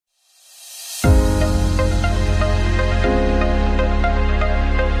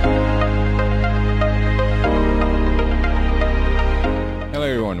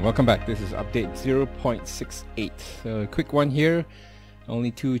everyone, welcome back. This is update 0.68. So a quick one here,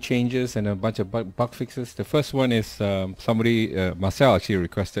 only 2 changes and a bunch of bug fixes. The first one is Marcel actually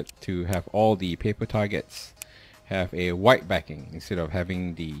requested to have all the paper targets have a white backing instead of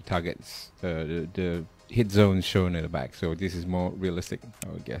having the targets, the hit zones shown at the back. So this is more realistic,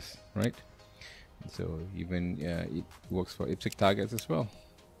 I would guess, right? So even it works for IPSC targets as well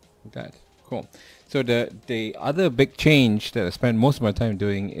with that. Cool. So the other big change that I spent most of my time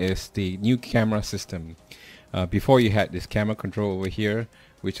doing is the new camera system. Before you had this camera control over here,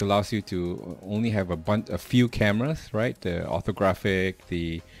 which allows you to only have a few cameras, right? The orthographic,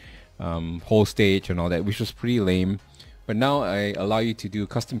 the whole stage and all that, which was pretty lame. But now I allow you to do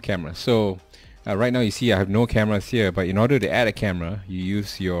custom cameras. So right now you see I have no cameras here, but in order to add a camera, you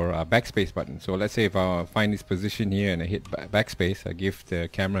use your backspace button. So let's say if I find this position here and I hit backspace, I give the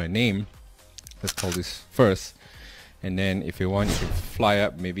camera a name. Let's call this first, and then if you want, you can fly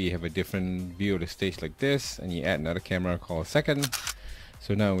up. Maybe you have a different view of the stage like this, and you add another camera called second.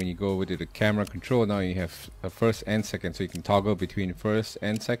 So now when you go over to the camera control, now you have a first and second, so you can toggle between first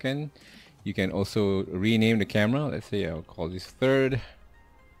and second. You can also rename the camera. Let's say I'll call this third,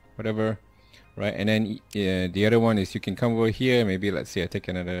 whatever, right? And then the other one is you can come over here. Maybe let's say I take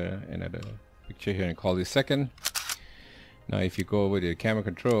another picture here and call this second. Now if you go over to the camera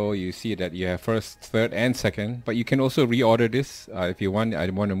control, you see that you have first, third and second, but you can also reorder this. If you want, I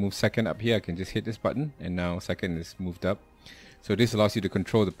want to move second up here, I can just hit this button and now second is moved up. So this allows you to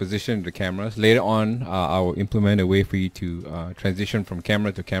control the position of the cameras. Later on, I'll implement a way for you to transition from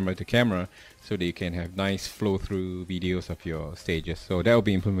camera to camera to camera so that you can have nice flow through videos of your stages. So that will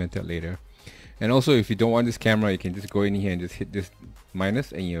be implemented later. And also if you don't want this camera, you can just go in here and just hit this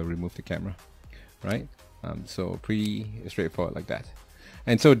minus and you'll remove the camera, right? So pretty straightforward like that.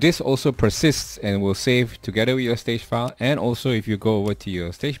 And so this also persists and will save together with your stage file. And also if you go over to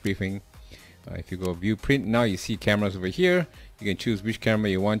your stage briefing, if you go view print, now you see cameras over here. You can choose which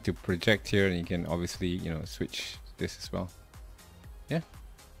camera you want to project here, and you can obviously switch this as well. Yeah,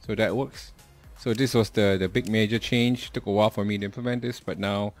 so that works. So this was the big major change. Took a while for me to implement this, but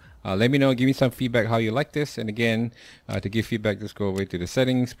now let me know, give me some feedback how you like this. And again, to give feedback, just go over to the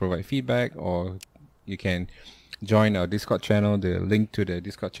settings, provide feedback, or you can join our Discord channel. The link to the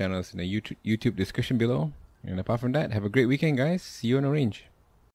Discord channel is in the YouTube description below. And apart from that, have a great weekend, guys. See you on the range.